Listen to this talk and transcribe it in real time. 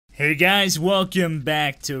Hey guys, welcome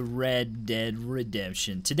back to Red Dead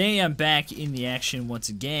Redemption. Today I'm back in the action once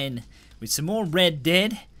again with some more Red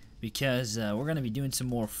Dead because we're going to be doing some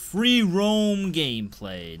more free roam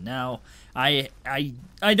gameplay. Now, I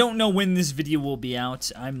don't know when this video will be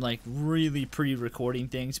out. I'm like really pre-recording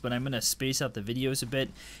things, but I'm going to space out the videos a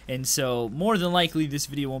bit, and so more than likely this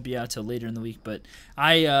video won't be out till later in the week. But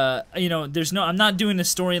I'm not doing a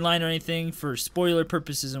storyline or anything for spoiler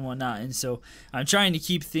purposes and whatnot, and so I'm trying to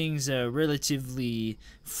keep things relatively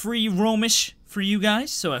free roamish for you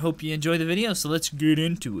guys. So I hope you enjoy the video. So let's get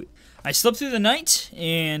into it. I slept through the night,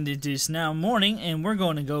 and it is now morning, and we're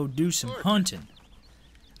going to go do some hunting.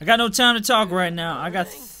 I got no time to talk right now. I got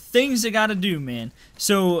things I gotta do, man.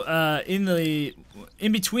 So in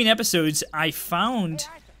between episodes, I found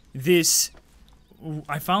this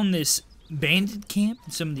bandit camp.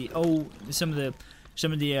 Some of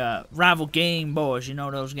the rival gang boys, you know,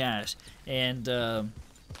 those guys, and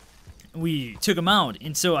we took them out.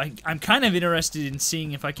 And so I'm kind of interested in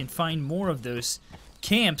seeing if I can find more of those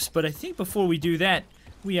camps. But I think before we do that,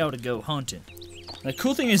 we ought to go hunting. The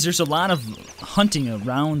cool thing is there's a lot of hunting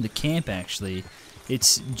around the camp, actually.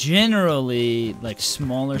 It's generally like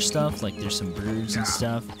smaller stuff, like there's some birds and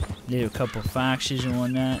stuff. There's a couple foxes and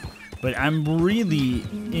whatnot. But I'm really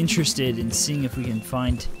interested in seeing if we can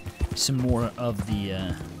find some more of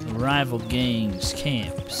the rival gangs'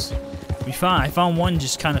 camps. I found one,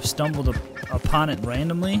 just kind of stumbled upon it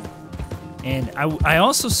randomly. And I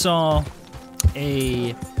also saw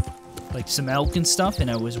some elk and stuff,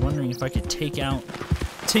 and I was wondering if I could take out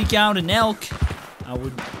an elk. I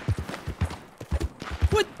would.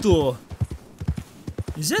 What the?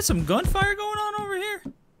 Is that some gunfire going on over here?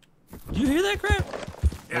 Do you hear that crap?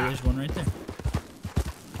 Yeah. Oh, there's one right there.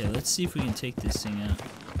 Okay, let's see if we can take this thing out.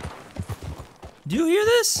 Do you hear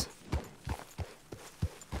this?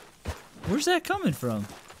 Where's that coming from?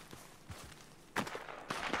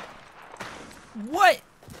 What?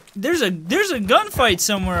 There's a gunfight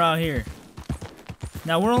somewhere out here.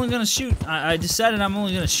 Now we're only gonna shoot. I decided I'm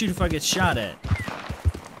only gonna shoot if I get shot at.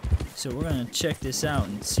 So we're gonna check this out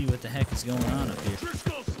and see what the heck is going on up here.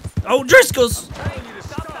 Oh, Driscoll's!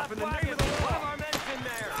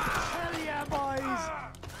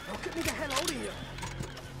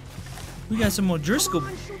 We got some more Driscoll.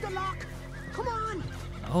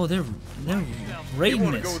 Oh, they're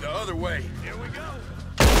raiding us.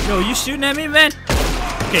 Yo, you shooting at me, man?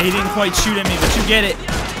 Okay, he didn't quite shoot at me, but you get it.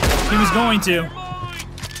 He was going to.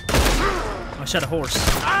 Oh, I shot a horse.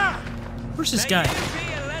 Where's this guy?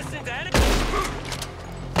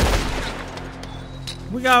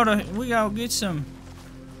 We gotta get some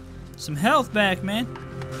health back, man.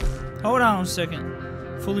 Hold on a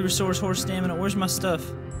second. Fully restores horse stamina. Where's my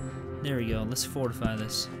stuff? There we go. Let's fortify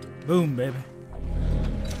this. Boom, baby.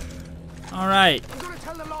 All right. I'm gonna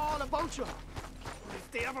tell the law all about you.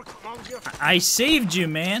 If they ever come out here. I saved you,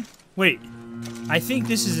 man. Wait, I think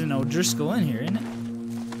this is an O'Driscoll in here, isn't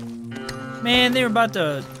it? Man, they're about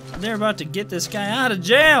to get this guy out of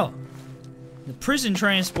jail. The prison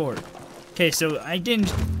transport. Okay, so I didn't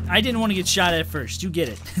want to get shot at first. You get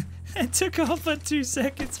it. It took all but 2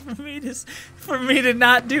 seconds for me to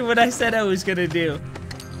not do what I said I was gonna do.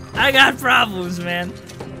 I got problems, man.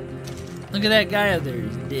 Look at that guy out there.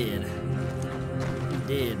 He's dead. He's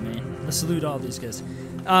dead, man. Let's loot all these guys.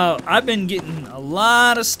 I've been getting a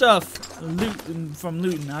lot of stuff from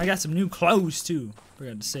looting. I got some new clothes too.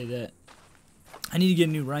 Forgot to say that. I need to get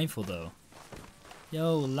a new rifle though.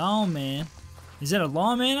 Yo, lawman. Is that a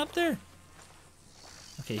lawman up there?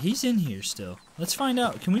 Okay, he's in here still. Let's find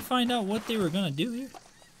out. Can we find out what they were gonna do here?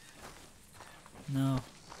 No.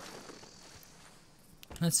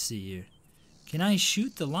 Let's see here. Can I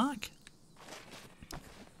shoot the lock?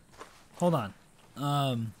 Hold on.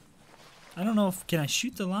 I don't know if can I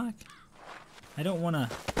shoot the lock? I don't wanna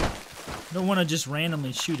just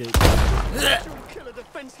randomly shoot it. Kill a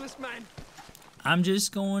defenseless man. I'm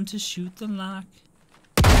just going to shoot the lock.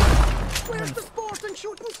 Where's the sport in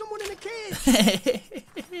shooting someone in a cage?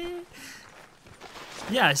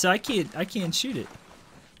 Yeah, so I can't shoot it.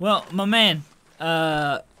 Well, my man,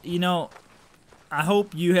 you know, I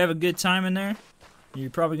hope you have a good time in there. You're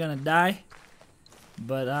probably gonna die,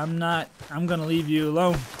 but I'm not. I'm gonna leave you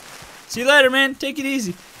alone. See you later, man. Take it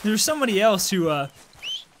easy. There was somebody else who, I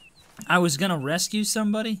was gonna rescue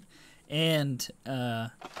somebody, and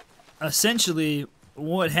essentially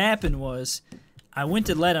what happened was I went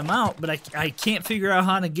to let him out, but I can't figure out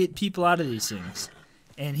how to get people out of these things.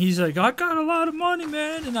 And he's like, I got a lot of money,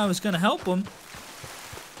 man, and I was gonna help him,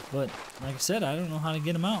 but like I said, I don't know how to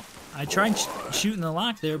get him out. I tried shooting the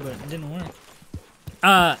lock there, but it didn't work.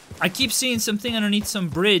 I keep seeing something underneath some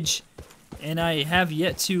bridge And I have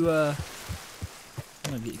yet to,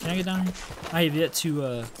 can I get down here? I have yet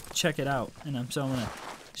to, check it out. And so I'm gonna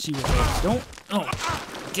see what it is. Don't,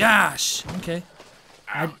 oh, gosh. Okay.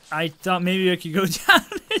 I thought maybe I could go down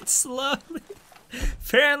it slowly.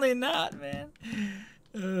 Apparently not, man.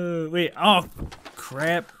 Wait, oh,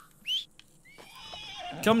 crap.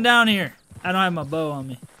 Come down here. I don't have my bow on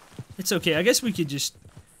me. It's okay. I guess we could just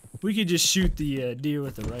shoot the deer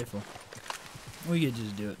with the rifle. We could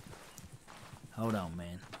just do it. Hold on,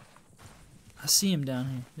 man. I see him down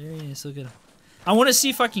here. There he is. Look at him. I want to see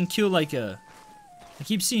if I can kill like a... I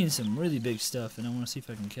keep seeing some really big stuff, and I want to see if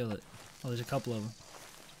I can kill it. Oh, there's a couple of them.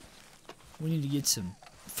 We need to get some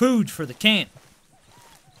food for the camp.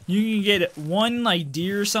 You can get one like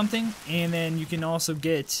deer or something, and then you can also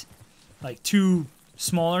get like 2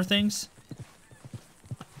 smaller things.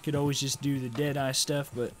 You could always just do the dead-eye stuff,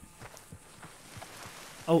 but...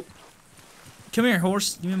 Oh. Come here,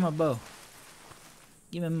 horse. Give me my bow.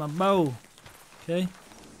 Give me my bow. Okay.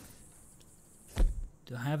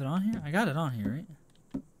 Do I have it on here? I got it on here, right?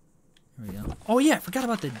 There we go. Oh, yeah. I forgot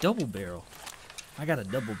about the double barrel. I got a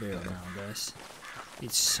double barrel now, guys.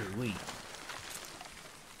 It's sweet.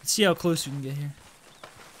 Let's see how close we can get here.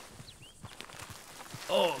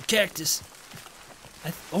 Oh, cactus.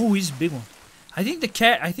 Oh, he's a big one. I think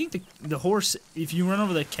the horse, if you run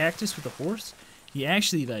over the cactus with the horse, he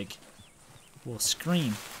actually, like, will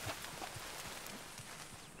scream.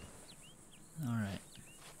 Alright.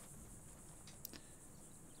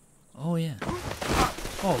 Oh, yeah.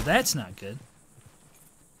 Oh, that's not good.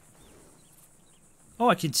 Oh,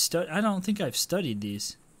 I can I don't think I've studied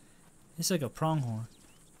these. It's like a pronghorn.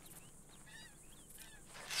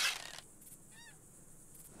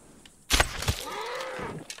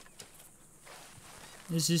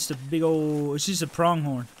 It's just a big old... It's just a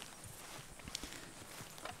pronghorn.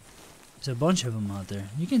 There's a bunch of them out there.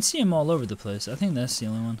 You can see them all over the place. I think that's the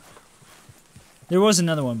only one. There was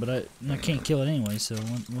another one, but I can't kill it anyway, so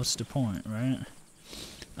what's the point, right?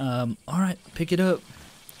 Alright, pick it up.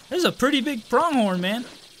 There's a pretty big pronghorn, man.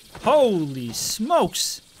 Holy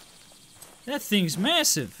smokes. That thing's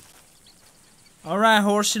massive. Alright,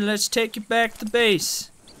 horsey, let's take you back to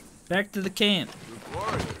base. Back to the camp.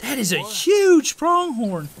 That is a huge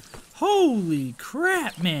pronghorn. Holy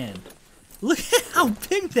crap, man. Look at how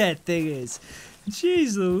big that thing is.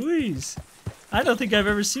 Jeez Louise. I don't think I've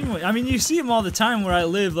ever seen one. I mean, you see them all the time where I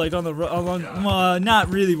live, like on the not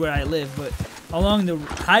really where I live, but along the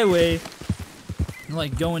highway,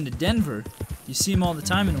 like going to Denver. You see them all the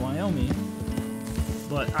time in Wyoming.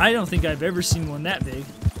 But I don't think I've ever seen one that big.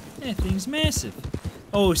 That thing's massive.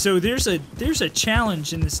 Oh, so there's a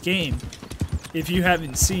challenge in this game, if you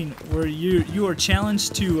haven't seen, where you are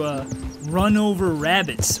challenged to run over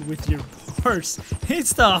rabbits with your horse.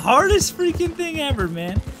 It's the hardest freaking thing ever,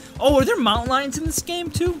 man. Oh, are there mountain lions in this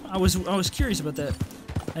game too? I was curious about that.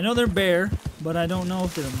 I know they're bear, but I don't know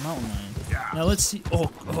if they're a mountain lion. Now let's see.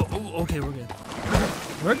 Oh, okay, we're good.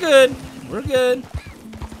 We're good. We're good.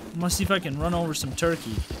 I'm gonna see if I can run over some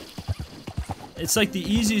turkey. It's like the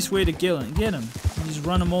easiest way to get them. You just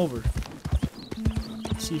run them over.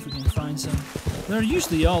 See if we can find some. They're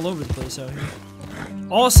usually all over the place out here.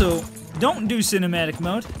 Also, don't do cinematic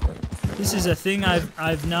mode. This is a thing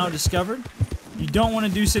I've now discovered. You don't want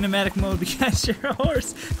to do cinematic mode because your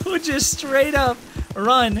horse will just straight up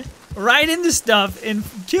run right into stuff and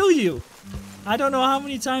kill you. I don't know how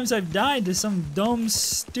many times I've died to some dumb,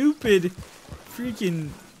 stupid freaking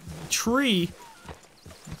tree.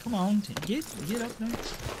 Come on, get up there.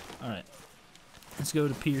 Alright. Let's go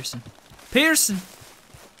to Pearson. Pearson!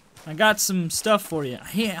 I got some stuff for you. I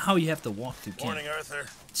hate how you have to walk through camp. Morning, Arthur.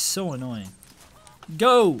 It's so annoying.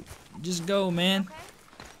 Go! Just go, man.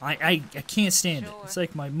 I can't stand it. It's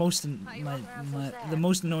like the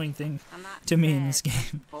most annoying thing to me in this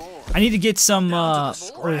game. I need to get some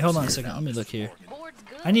wait, hold on a second. Let me look here.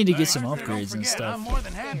 I need to get some upgrades and stuff.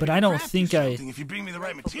 But I don't think I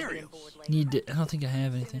need to, I don't think I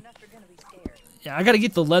have anything. Yeah, I gotta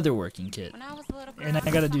get the leatherworking kit. And I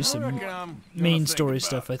gotta do some main story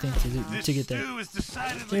stuff, I think, to get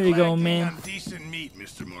that. There you go, man.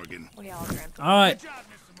 Alright.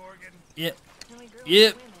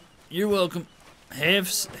 Yep. You're welcome. Have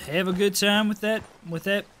a good time with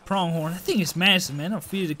that pronghorn. That thing is massive, man. I'll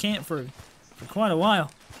feed the camp for quite a while.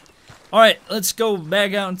 Alright, let's go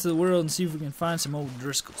back out into the world and see if we can find some old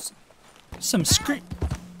Driscolls. Some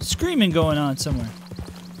screaming going on somewhere.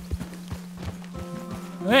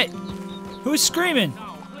 Hey, who's screaming?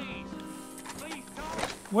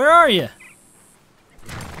 Where are you?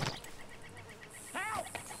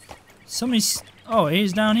 Somebody's... Oh,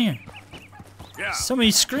 he's down here.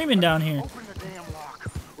 Somebody's screaming down here.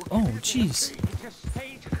 Oh, jeez. It's a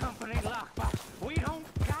stage company lockbox. We don't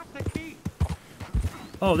got the key.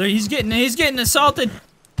 Oh, there he's getting assaulted.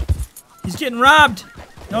 He's getting robbed.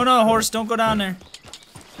 No, horse, don't go down there.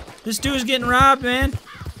 This dude's getting robbed, man.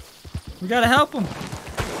 We gotta help him.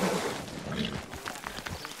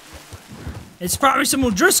 It's probably some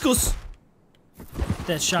O'Driscolls. Get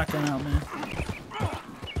that shotgun out, man.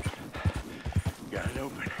 Got it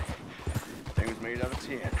open. Thing was made out of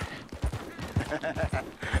tin.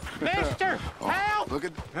 Mister, help! Look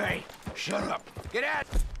at. Hey, shut up. Get out.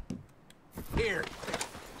 Here.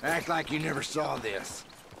 Act like you never saw this.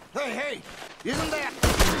 Hey, isn't that?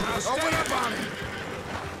 Open up on me.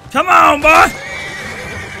 Come on, boy.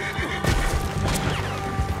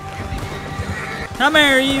 Come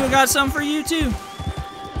here, you. Got something for you too.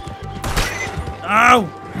 Oh.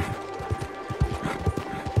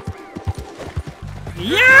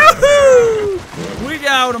 Yahoo! We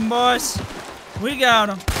got him, boys. We got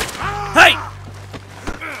him. Hey!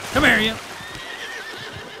 Come here, you.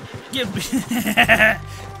 Get.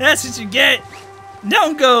 That's what you get.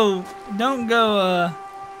 Don't go,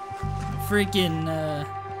 freaking,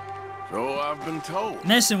 So I've been told.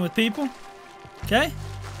 messing with people. Okay?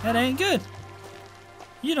 That ain't good.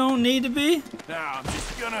 You don't need to be Now I'm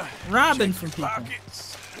just gonna robbing check from your people.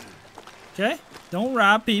 pockets. Okay? Don't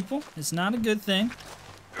rob people. It's not a good thing.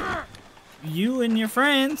 You and your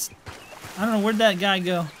friends. I don't know, where'd that guy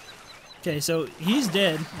go? Okay, so he's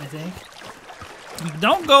dead, I think.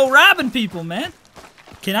 Don't go robbing people, man.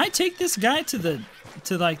 Can I take this guy to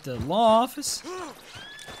like the law office?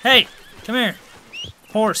 Hey, come here.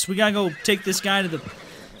 Horse, we gotta go take this guy to the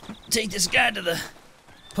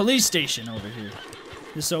police station over here.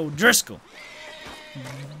 This old Driscoll.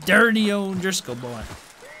 Dirty old Driscoll boy.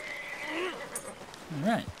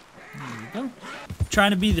 Alright. There we go.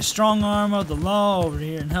 Trying to be the strong arm of the law over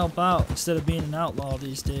here and help out instead of being an outlaw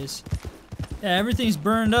these days. Yeah, everything's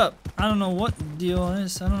burned up. I don't know what the deal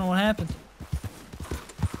is. I don't know what happened.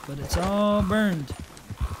 But it's all burned.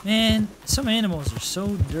 Man, some animals are so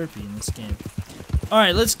derpy in this game.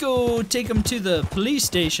 Alright, let's go take him to the police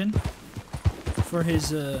station for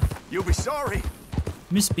his You'll be sorry.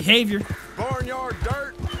 misbehavior. Barnyard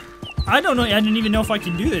dirt. I don't know. I didn't even know if I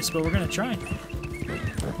can do this, but we're gonna try.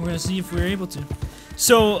 We're gonna see if we're able to.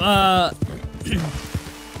 So,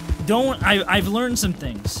 I've learned some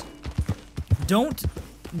things. Don't,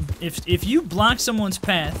 if you block someone's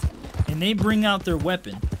path and they bring out their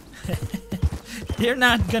weapon, they're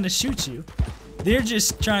not gonna shoot you. They're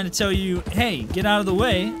just trying to tell you, hey, get out of the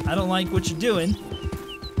way. I don't like what you're doing.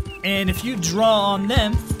 And if you draw on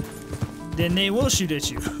them, then they will shoot at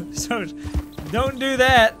you. So don't do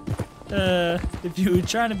that if you're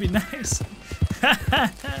trying to be nice.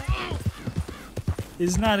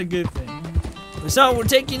 It's not a good thing. So we're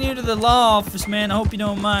taking you to the law office, man. I hope you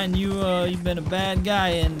don't mind. You've been a bad guy,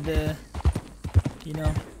 and you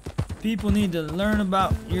know, people need to learn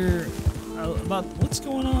about about what's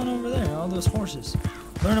going on over there. All those horses.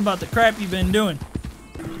 Learn about the crap you've been doing.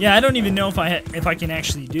 Yeah, I don't even know if I can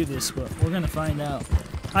actually do this, but we're gonna find out.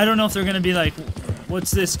 I don't know if they're gonna be like, what's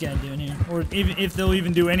this guy doing here, or if they'll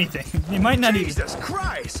even do anything. They might not even. Jesus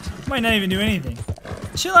Christ! Might not even do anything.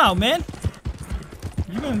 Chill out, man.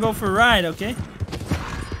 You're gonna go for a ride, okay?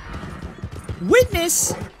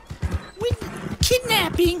 Witness?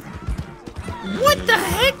 Kidnapping? What the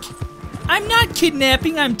heck? I'm not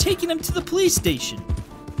kidnapping. I'm taking him to the police station.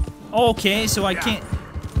 Okay, so I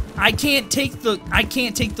can't take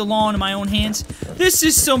the law into my own hands. This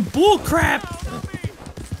is some bull crap.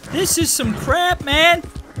 This is some crap, man.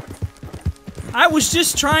 I was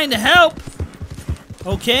just trying to help.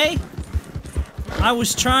 Okay? I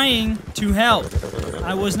was trying to help.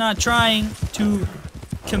 I was not trying to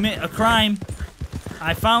commit a crime.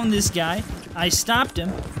 I found this guy. I stopped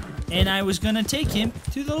him. And I was gonna take him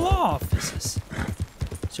to the law offices.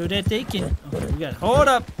 So that they can... Okay, we gotta... Hold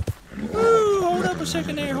up. Woo, hold up a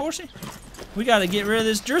second there, horsey. We gotta get rid of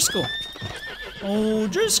this Driscoll. Oh,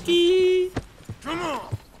 Drisky. Come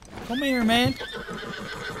on. Come here, man.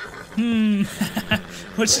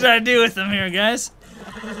 What should I do with him here, guys?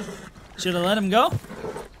 Should I let him go?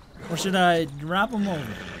 Or should I drop him over?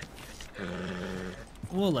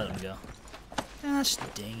 We'll let him go. Gosh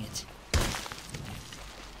dang it.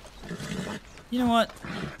 You know what?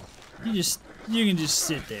 You can just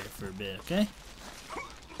sit there for a bit, okay?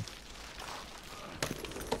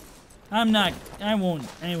 I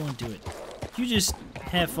won't do it. You just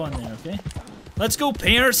have fun there, okay? Let's go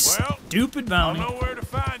pay our stupid bounty. I know where to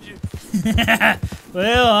find you.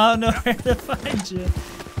 Well, I don't know where to find you.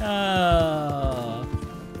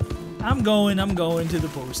 I'm going to the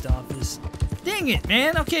post office. Dang it,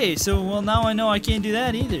 man. Okay, so, well, now I know I can't do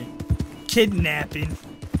that either. Kidnapping.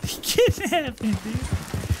 Kidnapping, dude.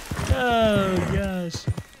 Oh, gosh.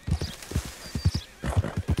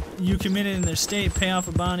 You committed in their state, pay off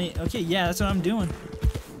a bounty. Okay, yeah, that's what I'm doing.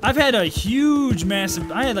 I've had a huge, massive...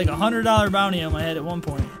 I had like a $100 bounty on my head at one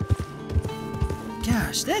point.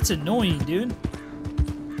 Gosh, that's annoying, dude.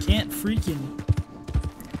 Can't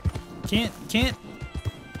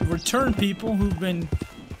return people who've been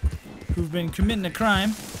committing a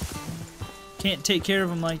crime. Can't take care of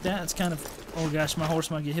them like that. It's kind of... Oh gosh, my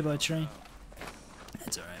horse might get hit by a train.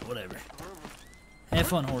 That's alright, whatever. Have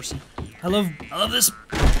fun, horsey. I love this.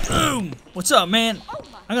 Boom! What's up, man?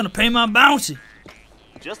 I'm gonna pay my bounty.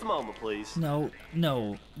 Just a moment, please. No,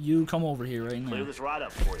 you come over here right now. Clear this right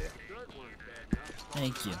up for you.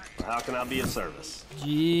 Thank you. How can I be of service?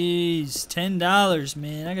 Jeez, $10,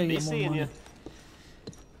 man. I gotta get more money. You.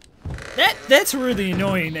 That's really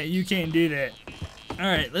annoying that you can't do that.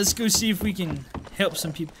 Alright, let's go see if we can help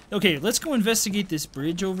some people. Okay, let's go investigate this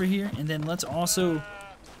bridge over here, and then let's also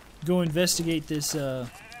go investigate this, there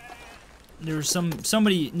was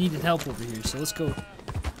somebody needed help over here, so let's go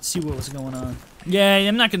see what was going on. Yeah,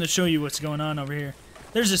 I'm not gonna show you what's going on over here.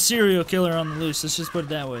 There's a serial killer on the loose, let's just put it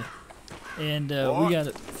that way. And we're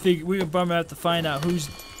gonna have to find out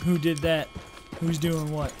who did that, who's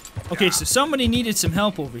doing what. Okay, so somebody needed some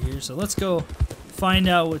help over here, so let's go find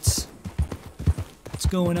out what's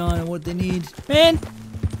going on and what they need. Man,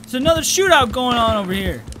 there's another shootout going on over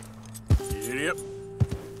here. Yep.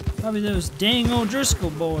 Probably those dang old Driscoll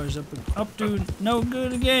boys up to no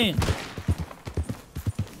good again.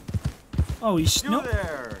 Oh, he's You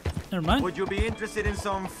there. Never mind. Would you be interested in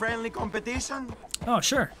some friendly competition? Oh,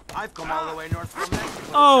 sure. I've come all the way north from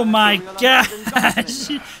Mexico. Oh to my realize gosh!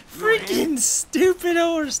 something. Freaking stupid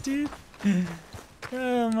horse, dude.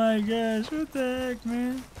 Oh my gosh, what the heck,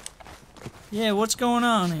 man? Yeah, what's going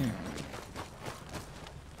on here?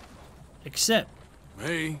 Except...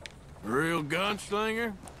 Me? A real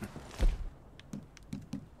gunslinger?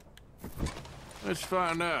 Let's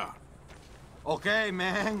find out. Okay,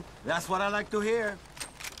 man. That's what I like to hear.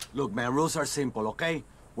 Look, man, rules are simple, okay?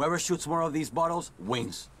 Whoever shoots more of these bottles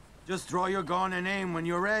wins. Just draw your gun and aim when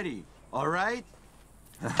you're ready, all right?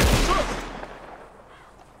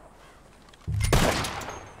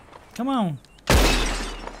 Come on.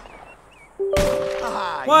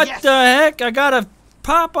 Ah, What yes. the heck? I got a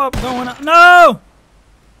pop-up going on. No!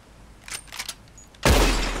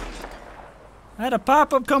 I had a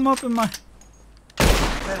pop-up come up in my...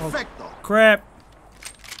 Perfecto. Crap.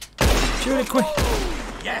 Shoot it quick.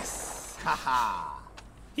 Yes. Haha.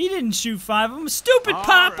 He didn't shoot 5 of them. Stupid All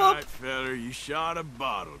pop-up. right, fella, you shot a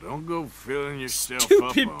bottle. Don't go filling yourself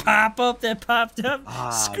Stupid up on pop-up that popped up.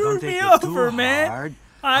 Don't Screwed me take it too over, man. hard.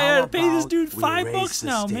 I How gotta pay this about dude we $5 raise the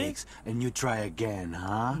now, man. stakes and you try again,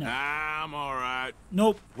 huh? No. I'm all right.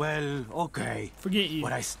 Nope. Well, okay. Forget you.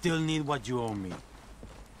 But I still need what you owe me.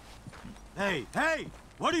 Hey,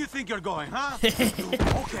 where do you think you're going, huh?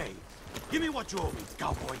 Okay, give me what you owe me,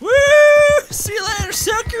 cowboy. Woo! See you later,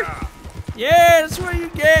 sucker. Yeah, that's what you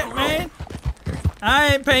get, man.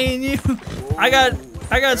 I ain't paying you. I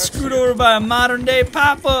got screwed over by a modern day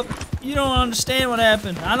pop-up. You don't understand what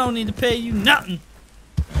happened. I don't need to pay you nothing.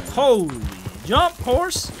 Holy jump,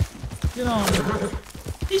 horse. Get on.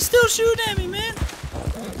 He's still shooting at me, man.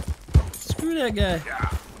 Screw that guy.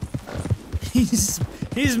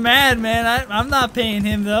 He's mad, man. I'm not paying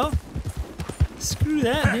him though. Screw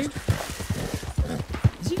that, dude.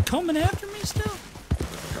 Is he coming after me still?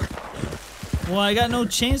 Well, I got no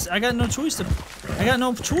chance. I got no choice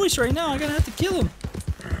right now. I'm gonna have to kill him.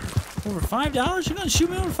 Over $5? You're gonna shoot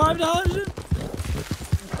me over $5, dude?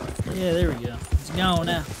 Yeah, there we go. It's gone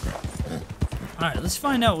now. Alright, let's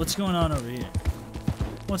find out what's going on over here.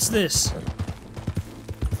 What's this?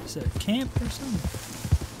 Is that a camp or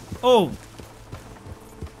something? Oh!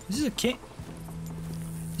 Is this a camp?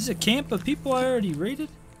 Is this a camp of people I already raided?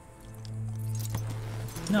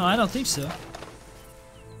 No, I don't think so.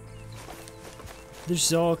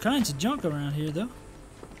 There's all kinds of junk around here, though.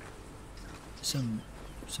 Some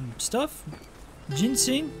stuff.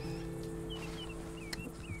 Ginseng.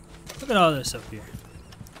 Look at all this up here.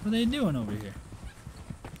 What are they doing over here?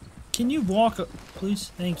 Can you walk up,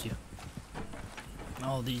 please? Thank you.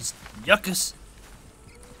 All these yuccas.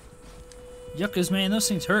 Yuccas, man, those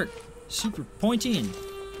things hurt. Super pointy and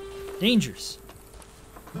dangerous.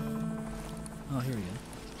 Oh, here we go.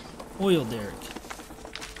 Oil derrick.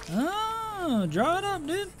 Oh, draw it up,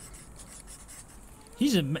 dude.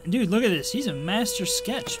 Dude, look at this. He's a master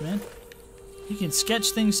sketch, man. He can sketch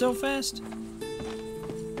things so fast.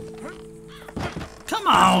 Come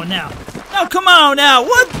on now. No, come on now.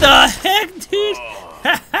 What the heck, dude?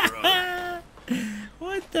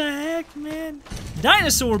 What the heck? heck, man?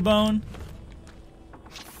 Dinosaur bone.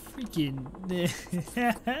 Freaking.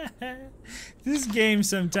 This game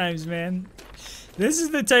sometimes, man. This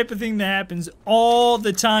is the type of thing that happens all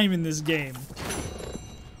the time in this game.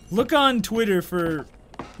 Look on Twitter for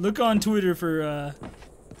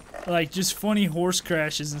like just funny horse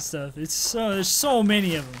crashes and stuff. There's so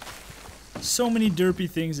many of them. So many derpy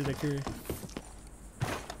things that occur.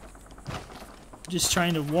 Just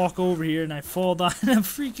trying to walk over here and I fall down a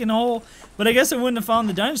freaking hole. But I guess I wouldn't have found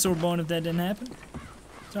the dinosaur bone if that didn't happen.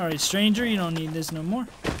 Sorry, stranger, you don't need this no more.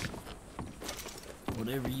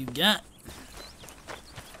 Whatever you got.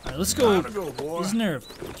 Alright, let's go. Isn't there a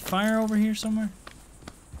fire over here somewhere?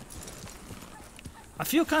 I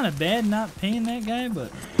feel kind of bad not paying that guy,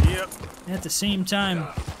 but at the same time,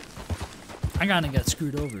 I kind of got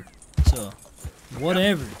screwed over. So,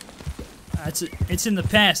 whatever. It's in the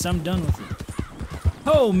past. I'm done with it.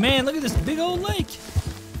 Oh man, look at this big old lake.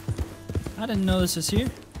 I didn't know this was here.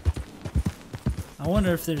 I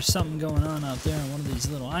wonder if there's something going on out there on one of these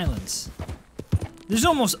little islands. There's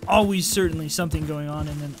almost always certainly something going on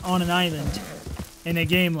on an island in a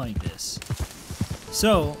game like this.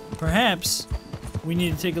 So, perhaps we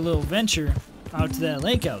need to take a little venture out to that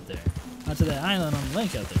lake out there. Out to that island on the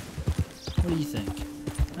lake out there. What do you think?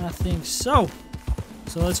 I think so.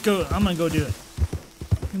 So let's go. I'm going to go do it.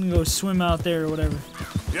 I'm going to go swim out there or whatever.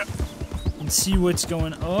 Yep. And see what's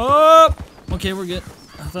going on. Oh! Okay, we're good.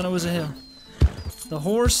 I thought it was a hill. The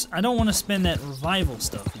horse, I don't want to spend that revival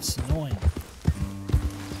stuff. It's annoying.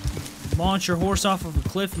 Launch your horse off of a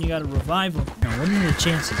cliff and you got a revival. Now, what are the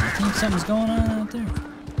chances? I think something's going on out there.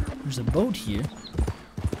 There's a boat here.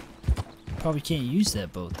 Probably can't use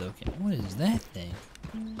that boat though. Okay, what is that thing?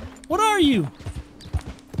 What are you?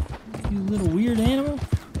 You little weird animal.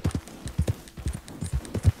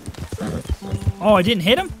 Oh, I didn't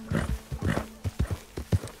hit him?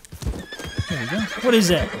 There we go. What is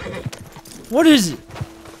that? What is it?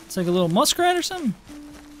 It's like a little muskrat or something?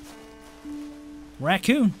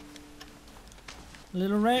 Raccoon.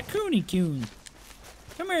 Little raccoony coon.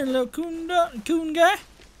 Come here, little coon guy.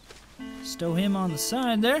 Stow him on the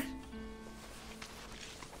side there.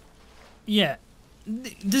 Yeah.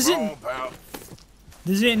 Does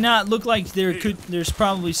it not look like there's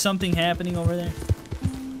probably something happening over there?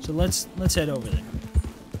 So let's head over there.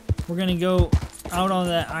 We're gonna go out on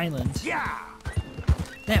that island. Yeah.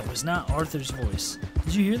 That was not Arthur's voice.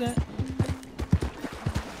 Did you hear that?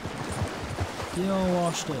 Get all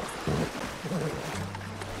washed up.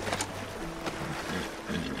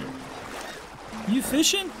 You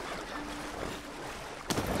fishing?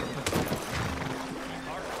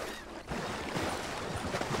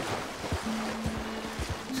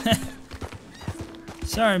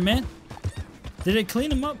 Sorry, man. Did it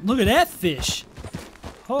clean him up? Look at that fish.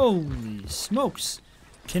 Holy smokes.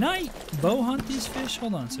 Can I bow hunt these fish?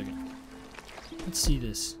 Hold on a second. Let's see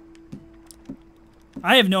this.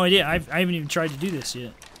 I have no idea. I haven't even tried to do this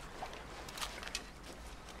yet.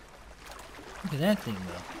 Look at that thing,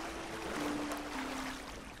 though.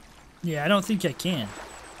 Yeah, I don't think I can.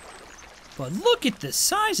 But look at the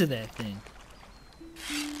size of that thing.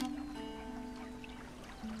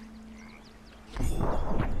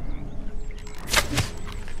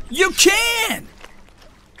 You can!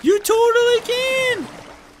 You totally can!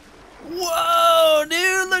 Whoa,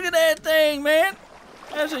 dude, look at that thing, man.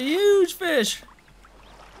 That's a huge fish.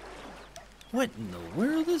 What in the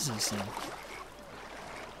world is this thing?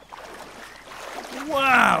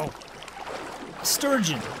 Wow!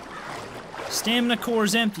 Sturgeon. Stamina core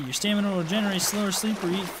is empty. Your stamina will generate slower sleep or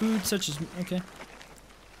eat food such as... Okay.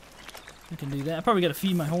 I can do that. I probably gotta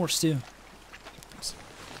feed my horse, too.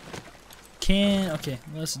 Okay,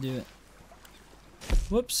 let's do it.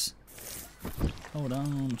 Whoops. Hold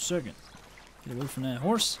on a second. Get away from that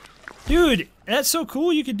horse. Dude, that's so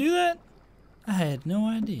cool you could do that? I had no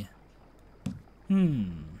idea.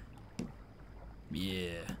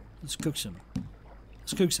 Yeah. Let's cook some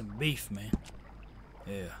beef, man.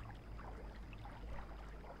 Yeah.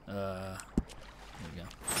 There we go.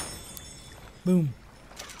 Boom.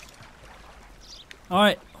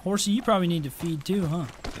 Alright, horsey, you probably need to feed too, huh?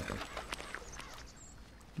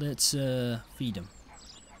 Let's feed him.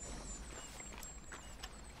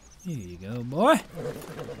 Here you go, boy.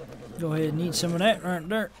 Go ahead and eat some of that right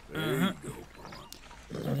there. And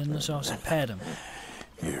then let's also pat him.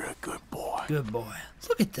 You're a good boy. Good boy.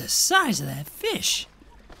 Look at the size of that fish.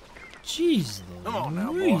 Jeez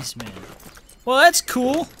Louise, man. Well, that's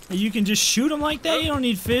cool. You can just shoot them like that. You don't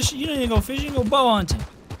need fish. You don't need to go fishing. Go bow hunting.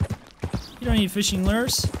 You don't need fishing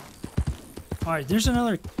lures. Alright, there's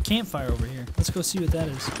another campfire over here. Let's go see what that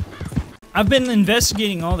is. I've been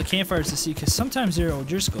investigating all the campfires to see, because sometimes they're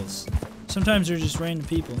O'Driscolls. Sometimes they're just random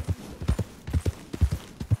people.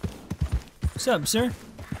 What's up, sir?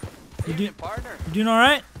 You doing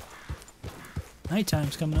alright?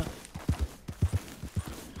 Nighttime's coming up.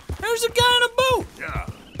 There's a guy in a boat! Yeah.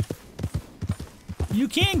 You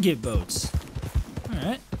can get boats.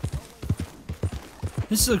 Alright.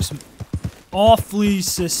 This looks awfully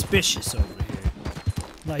suspicious over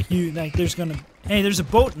here. Like there's gonna... Hey, there's a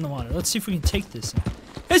boat in the water. Let's see if we can take this.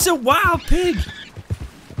 It's a wild pig!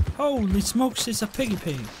 Holy smokes, it's a piggy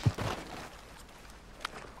pig.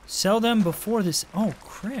 Sell them before this... Oh,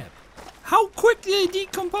 crap. How quick do they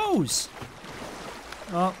decompose?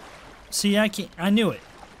 Oh, see, I can't... I knew it.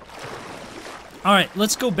 Alright,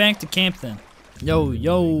 let's go back to camp then. Yo,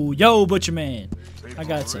 yo, yo, Butcher Man. I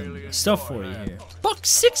got some stuff for you here.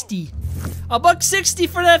 $1.60! $1.60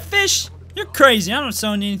 for that fish? You're crazy. I don't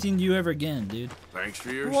sell anything to you ever again, dude. Thanks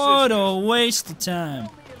for your What assistance. a waste of time.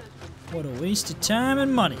 What a waste of time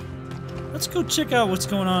and money. Let's go check out what's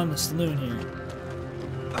going on in the saloon here.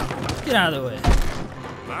 Get out of the way.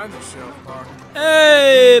 Mind yourself, Parker.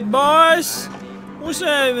 Hey, boss! What's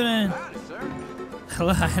happening?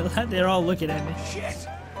 They're all looking at me. Shit.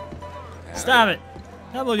 Stop it.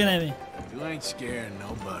 Stop looking at me. You ain't scaring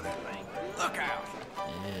nobody. Look out.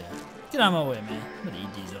 Yeah. Get out of my way, man. I'm gonna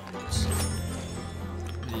eat these almonds.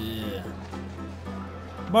 Yeah.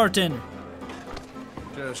 Bartender.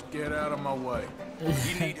 Just get out of my way.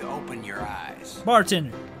 You need to open your eyes.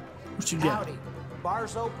 Bartender. What you got? Howdy.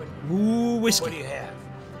 Bar's open. Ooh, whiskey. What do you have?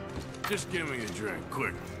 Just give me a drink,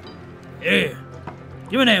 quick. Yeah.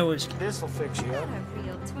 Give me that whiskey. This'll fix you up. Got a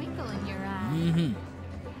real twinkle in your eye. Mm-hmm.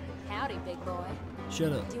 Howdy, big boy.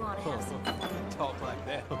 Shut up. Do you want to have some fun? Talk like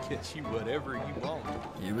that, I'll get you whatever you want.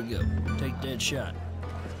 Here we go. Take that shot.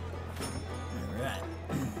 Alright.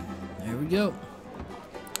 There we go.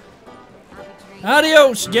 I'll be drinking.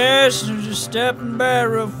 Adios, guys. I'm just stepping by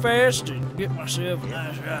real fast and get myself a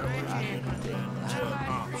nice shot of whiskey.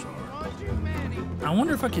 I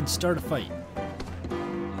wonder if I can start a fight.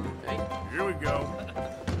 Here we go.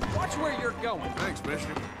 Watch where you're going. Thanks,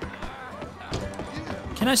 Bishop.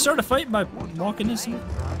 Can I start a fight by walking this way?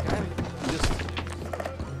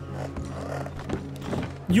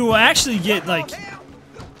 You will actually get, like...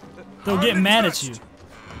 They'll get mad at you.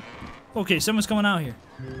 Okay, someone's coming out here.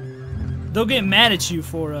 They'll get mad at you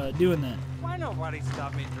for doing that. Why nobody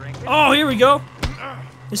stop me drinking? Oh, here we go.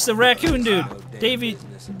 It's the raccoon dude. Davy...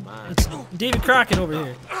 It's David Crockett over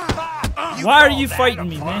here. Why are you fighting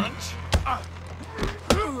me, man?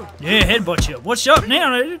 Yeah, headbutt you. What's up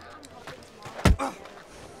now, dude?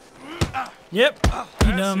 Yep.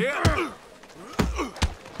 You dumb.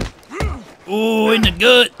 Oh, in the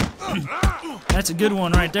gut. That's a good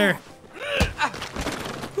one right there.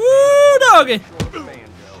 Woo, doggy.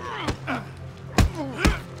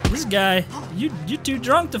 This guy, you too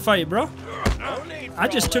drunk to fight, bro. I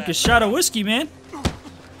just took a shot of whiskey, man.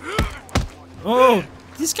 Oh,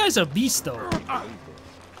 this guy's a beast, though.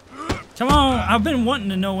 Come on, I've been wanting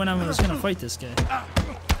to know when I was gonna fight this guy.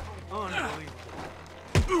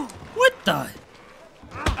 What the?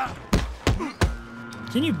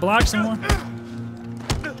 Can you block someone?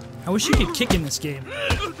 I wish you could kick in this game.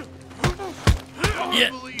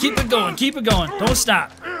 Yeah, keep it going, keep it going. Don't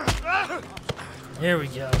stop. There we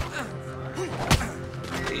go.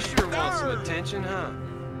 He sure wants some attention, huh?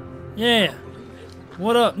 Yeah.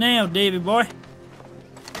 What up now, Davy boy?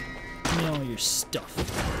 Give me all your stuff.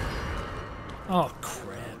 Oh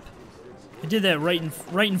crap! I did that right in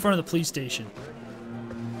front of the police station.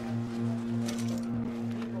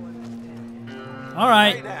 All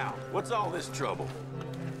right. Hey now, what's all this trouble?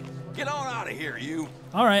 Get on out of here, you.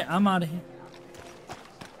 All right, I'm out of here.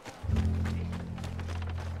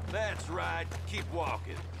 That's right. Keep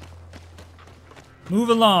walking. Move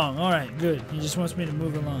along. All right, good. He just wants me to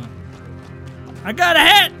move along. I got a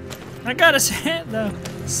hat. I got his hat though.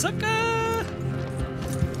 Sucker.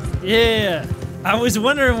 Yeah. I was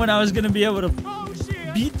wondering when I was gonna be able to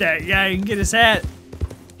beat that guy and get his hat.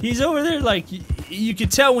 He's over there like you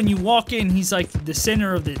could tell when you walk in. He's like the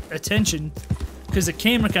center of the attention because the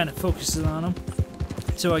camera kind of focuses on him.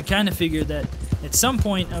 So I kind of figured that at some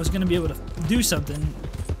point I was gonna be able to do something.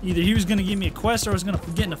 Either he was gonna give me a quest or I was gonna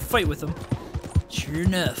get in a fight with him. Sure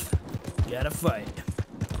enough, got a fight.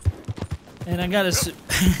 And I got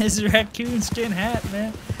his raccoon skin hat,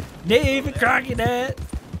 man. David Crockett hat.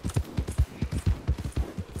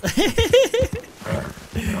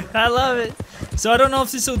 I love it. So I don't know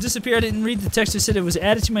if this will disappear. I didn't read the text. It said it was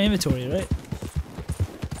added to my inventory, right?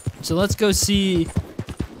 So let's go see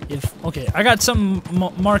if... Okay, I got something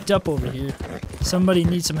marked up over here. Somebody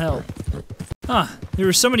needs some help. Huh, there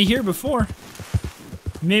was somebody here before.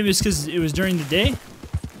 Maybe it's because it was during the day.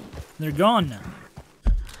 They're gone now.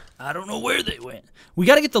 I don't know where they went. We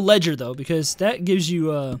gotta get the ledger though, because that gives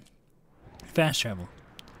you fast travel.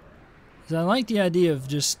 'Cause I like the idea of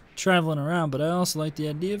just traveling around, but I also like the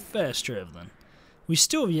idea of fast traveling. We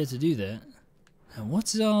still have yet to do that. And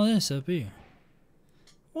what's all this up here?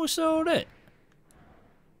 What's all that?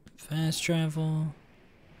 Fast travel.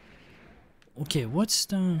 Okay, what's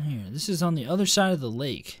down here? This is on the other side of the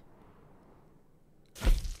lake.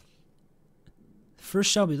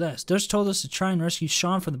 First shall be last. Dutch told us to try and rescue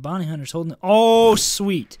Sean from the bounty hunters holding. Oh,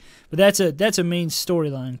 sweet! But that's a main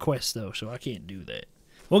storyline quest though, so I can't do that.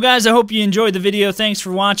 Well, guys, I hope you enjoyed the video. Thanks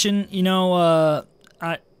for watching. You know,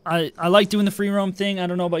 I like doing the free roam thing. I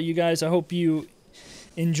don't know about you guys. I hope you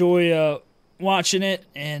enjoy watching it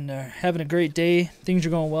and having a great day. Things are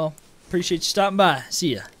going well. Appreciate you stopping by.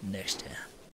 See ya next time.